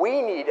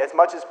 we need, as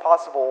much as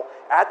possible,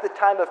 at the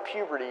time of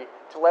puberty,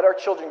 to let our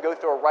children go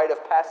through a rite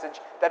of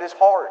passage that is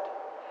hard.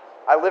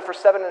 I lived for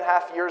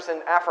 7.5 years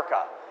in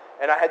Africa,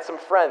 And I had some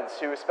friends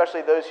who,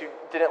 especially those who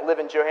didn't live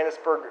in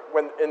Johannesburg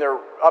in their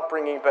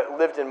upbringing, but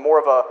lived in more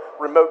of a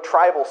remote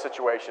tribal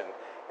situation.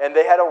 And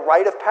they had a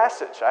rite of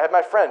passage. I had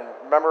my friend,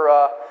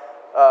 remember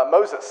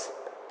Moses,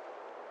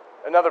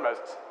 another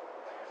Moses.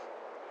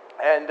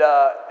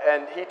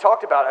 And he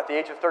talked about at the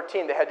age of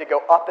 13, they had to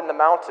go up in the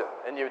mountain,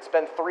 and you would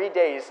spend 3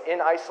 days in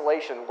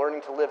isolation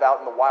learning to live out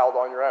in the wild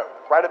on your own.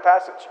 Rite of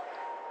passage.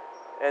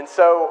 And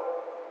so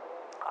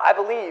I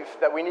believe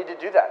that we need to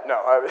do that.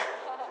 No.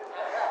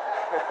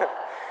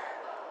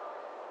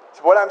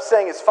 So what I'm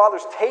saying is,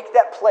 fathers, take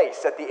that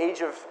place at the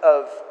age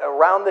of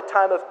around the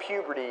time of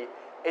puberty.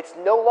 It's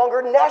no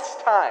longer nest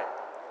time.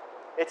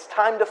 It's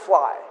time to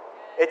fly.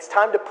 It's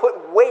time to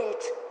put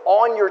weight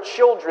on your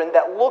children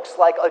that looks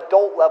like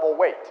adult level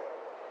weight.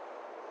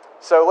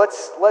 So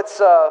let's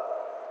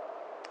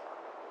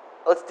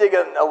dig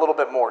in a little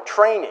bit more.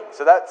 Training.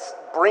 So that's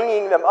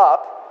bringing them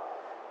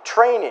up.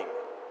 Training.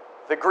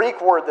 The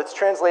Greek word that's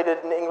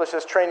translated in English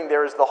as training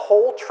there is the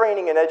whole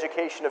training and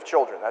education of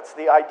children. That's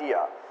the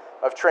idea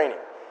of training.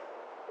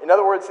 In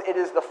other words, it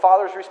is the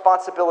father's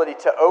responsibility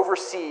to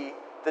oversee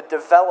the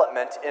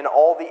development in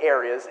all the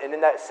areas. And in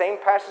that same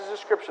passage of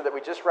scripture that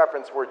we just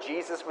referenced, where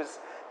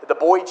the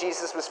boy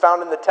Jesus was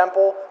found in the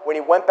temple, when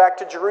he went back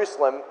to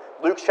Jerusalem,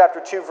 Luke chapter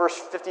 2, verse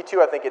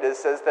 52, I think it is,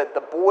 says that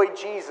the boy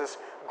Jesus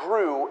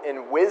grew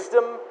in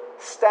wisdom,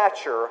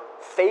 stature,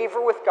 favor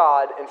with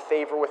God, and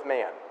favor with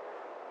man.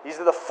 These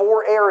are the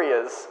 4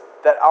 areas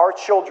that our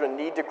children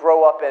need to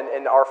grow up in,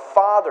 and us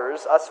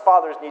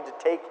fathers need to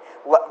take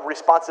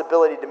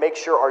responsibility to make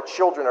sure our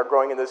children are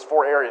growing in those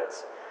 4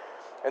 areas.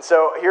 And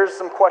so here's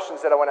some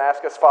questions that I want to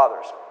ask us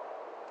fathers.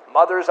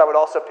 Mothers, I would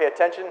also pay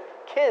attention.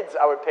 Kids,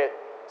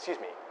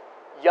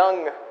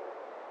 young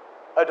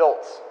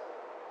adults,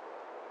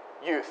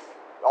 youth,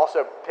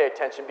 also pay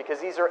attention, because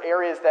these are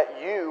areas that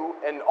you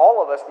and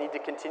all of us need to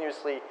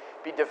continuously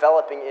be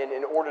developing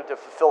in order to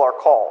fulfill our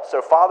call.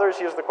 So fathers,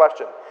 here's the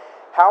question.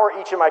 How are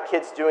each of my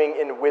kids doing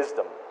in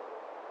wisdom?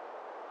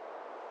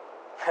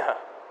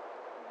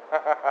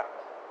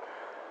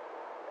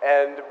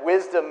 And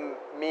wisdom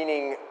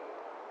meaning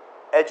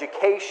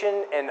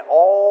education and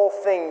all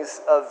things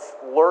of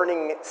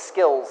learning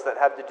skills that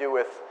have to do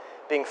with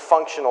being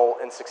functional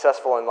and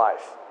successful in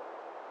life.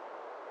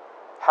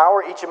 How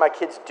are each of my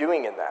kids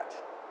doing in that?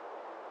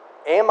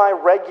 Am I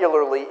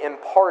regularly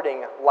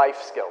imparting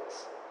life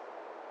skills?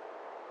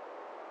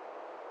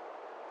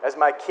 As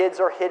my kids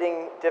are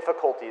hitting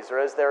difficulties or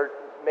as they're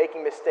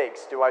making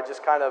mistakes, do I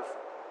just kind of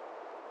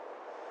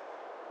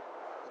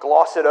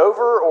gloss it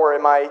over, or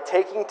am I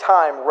taking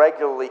time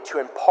regularly to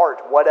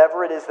impart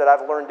whatever it is that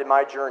I've learned in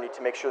my journey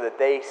to make sure that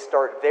they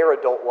start their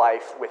adult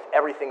life with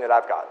everything that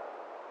I've got?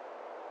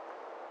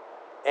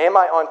 Am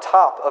I on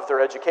top of their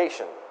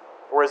education,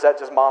 or is that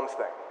just mom's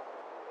thing?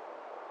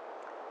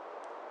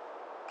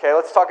 Okay,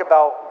 let's talk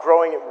about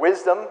growing in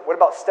wisdom. What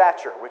about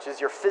stature, which is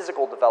your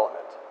physical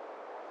development?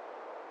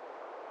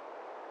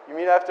 You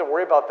mean I have to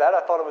worry about that?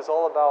 I thought it was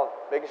all about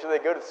making sure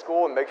they go to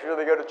school and making sure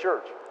they go to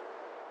church.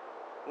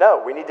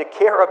 No, we need to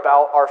care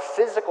about our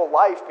physical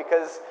life,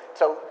 because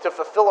to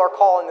fulfill our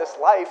call in this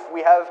life,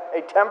 we have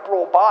a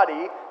temporal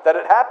body that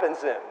it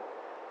happens in.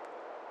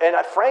 And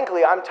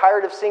frankly, I'm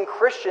tired of seeing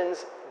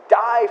Christians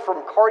die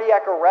from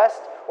cardiac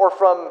arrest or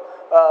from,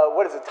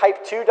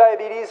 type 2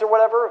 diabetes or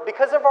whatever,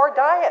 because of our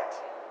diet.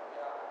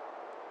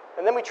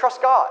 And then we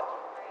trust God.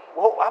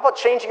 Well, how about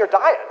changing your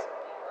diet?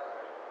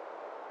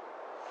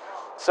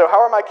 So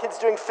how are my kids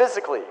doing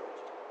physically?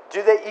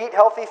 Do they eat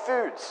healthy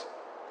foods?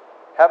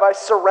 Have I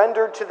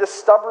surrendered to the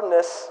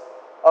stubbornness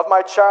of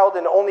my child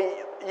and only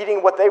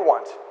eating what they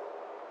want?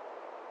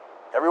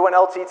 Everyone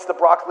else eats the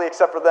broccoli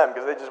except for them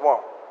because they just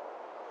won't.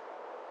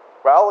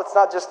 Well, let's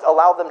not just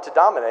allow them to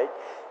dominate.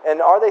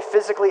 And are they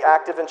physically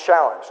active and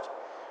challenged?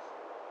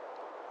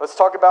 Let's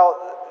talk about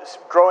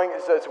growing.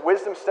 So it's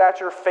wisdom,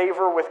 stature,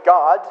 favor with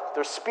God.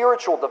 There's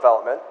spiritual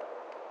development.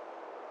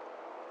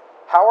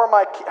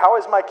 How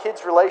is my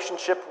kids'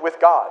 relationship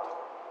with God?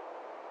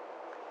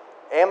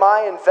 Am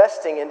I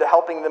investing into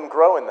helping them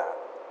grow in that?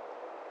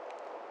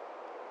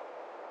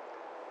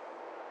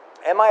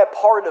 Am I a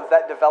part of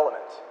that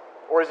development?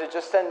 Or is it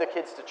just send the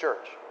kids to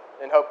church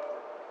and hope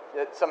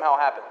it somehow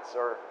happens?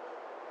 Or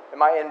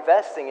am I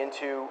investing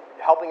into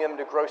helping them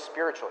to grow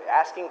spiritually,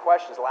 asking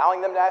questions, allowing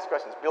them to ask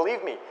questions?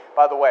 Believe me,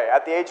 by the way,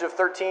 at the age of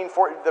 13,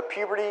 14, the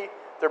puberty,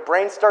 their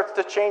brain starts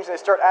to change and they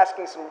start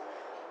asking some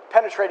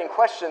penetrating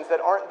questions that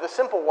aren't the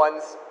simple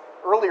ones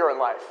earlier in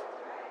life.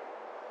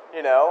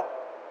 You know?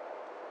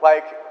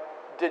 Like,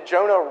 did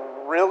Jonah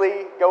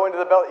really go into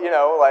the belly? You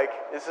know, like,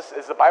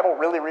 is the Bible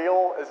really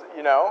real?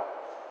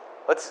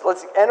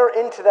 Let's enter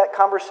into that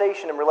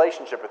conversation and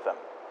relationship with them.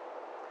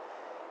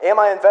 Am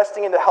I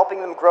investing into helping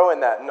them grow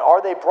in that? And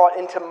are they brought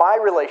into my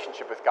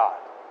relationship with God?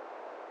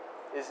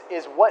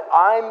 Is what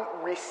I'm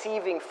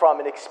receiving from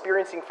and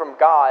experiencing from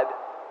God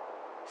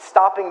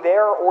stopping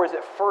there, or is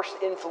it first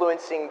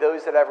influencing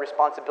those that I have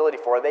responsibility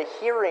for? Are they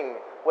hearing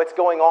what's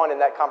going on in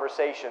that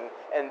conversation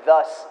and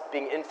thus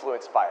being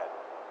influenced by it?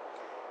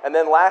 And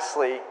then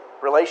lastly,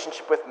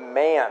 relationship with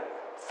man.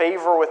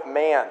 favor with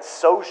man,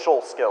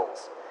 social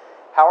skills.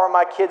 How are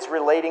my kids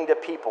relating to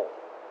people?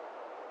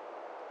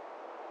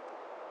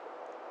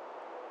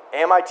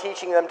 Am I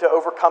teaching them to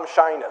overcome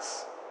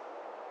shyness?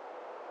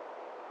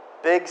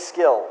 Big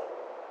skill.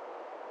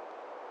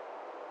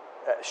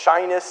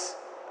 Shyness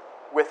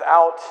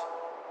without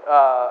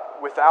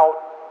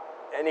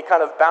any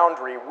kind of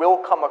boundary will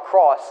come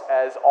across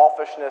as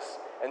offishness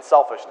and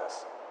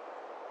selfishness.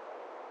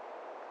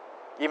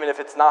 Even if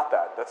it's not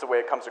that. That's the way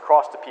it comes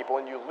across to people,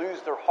 and you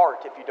lose their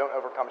heart if you don't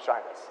overcome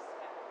shyness.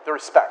 The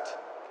respect.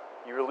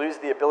 You lose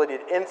the ability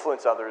to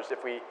influence others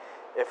if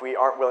we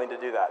aren't willing to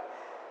do that.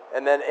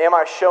 And then, am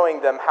I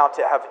showing them how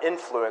to have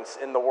influence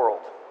in the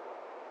world?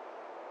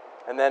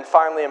 And then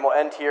finally, and we'll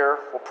end here,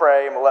 we'll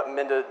pray, and we'll let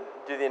Minda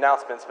do the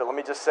announcements, but let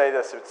me just say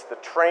this. It's the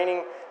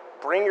training.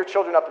 Bring your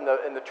children up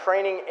in the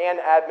training and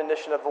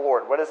admonition of the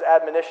Lord. What is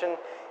admonition?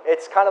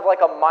 It's kind of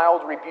like a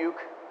mild rebuke,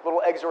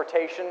 little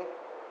exhortation.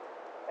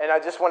 And I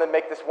just want to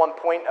make this one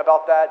point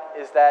about that,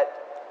 is that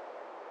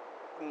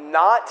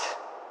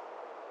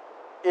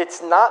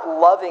it's not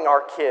loving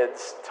our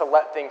kids to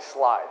let things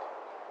slide.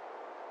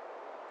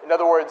 In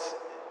other words,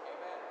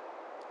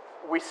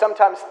 we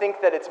sometimes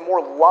think that it's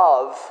more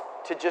love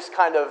to just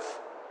kind of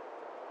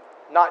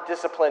not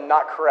discipline,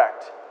 not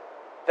correct.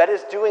 That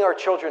is doing our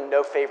children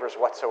no favors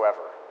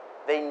whatsoever.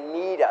 They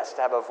need us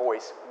to have a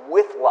voice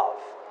with love.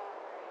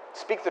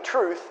 Speak the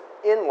truth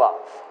in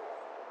love.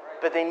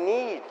 But they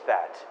need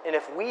that. And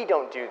if we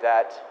don't do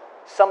that,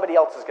 somebody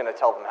else is going to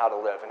tell them how to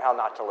live and how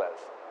not to live.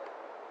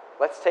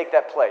 Let's take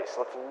that place.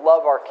 Let's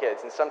love our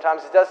kids. And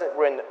sometimes it doesn't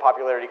win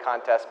popularity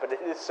contests, but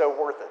it is so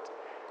worth it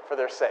for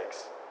their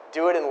sakes.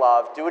 Do it in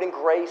love. Do it in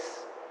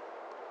grace.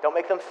 Don't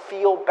make them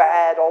feel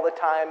bad all the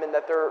time and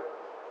that they're...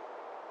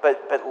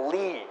 But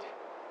lead.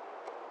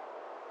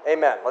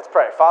 Amen. Let's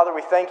pray. Father,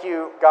 we thank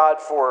you,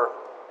 God, for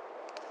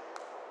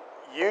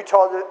you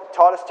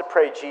taught us to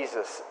pray,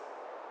 Jesus,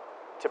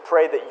 to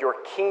pray that your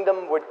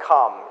kingdom would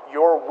come,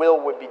 your will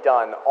would be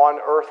done on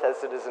earth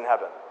as it is in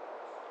heaven.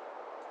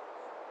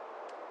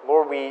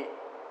 Lord, we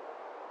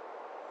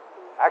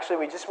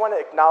just want to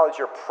acknowledge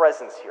your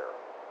presence here.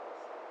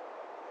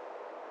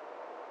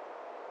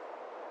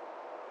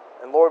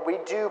 And Lord, we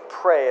do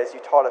pray as you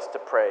taught us to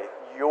pray,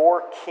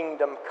 your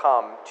kingdom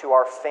come to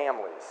our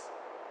families,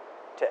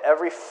 to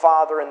every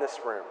father in this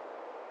room,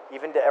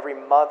 even to every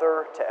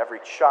mother, to every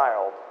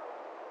child,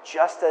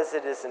 just as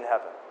it is in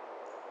heaven.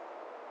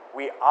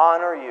 We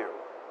honor you.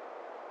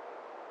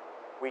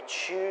 We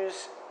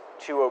choose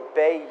to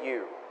obey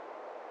you.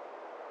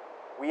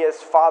 We as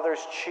fathers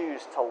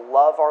choose to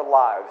love our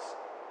lives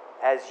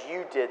as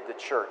you did the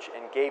church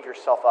and gave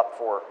yourself up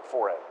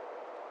for it.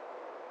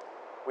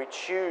 We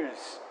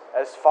choose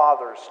as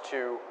fathers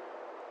to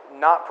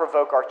not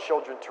provoke our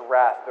children to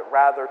wrath, but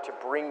rather to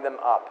bring them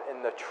up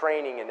in the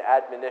training and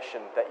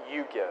admonition that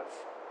you give.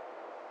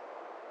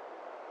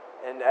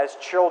 And as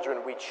children,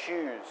 we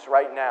choose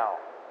right now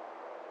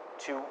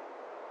to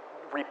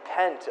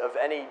repent of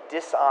any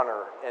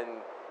dishonor and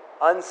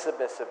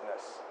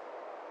unsubmissiveness.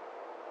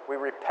 We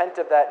repent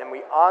of that, and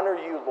we honor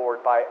you,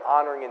 Lord, by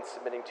honoring and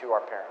submitting to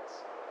our parents.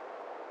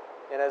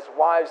 And as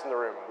wives in the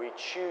room, we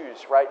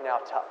choose right now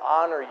to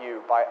honor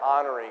you by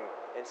honoring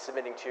and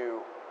submitting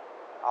to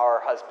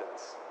our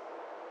husbands.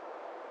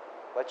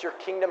 Let your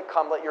kingdom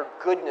come. Let your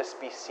goodness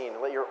be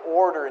seen. Let your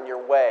order and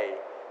your way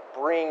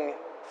bring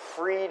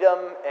freedom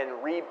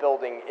and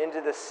rebuilding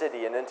into the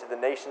city and into the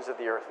nations of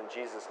the earth. In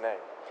Jesus' name,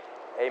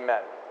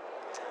 amen.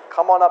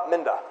 Come on up,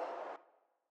 Minda.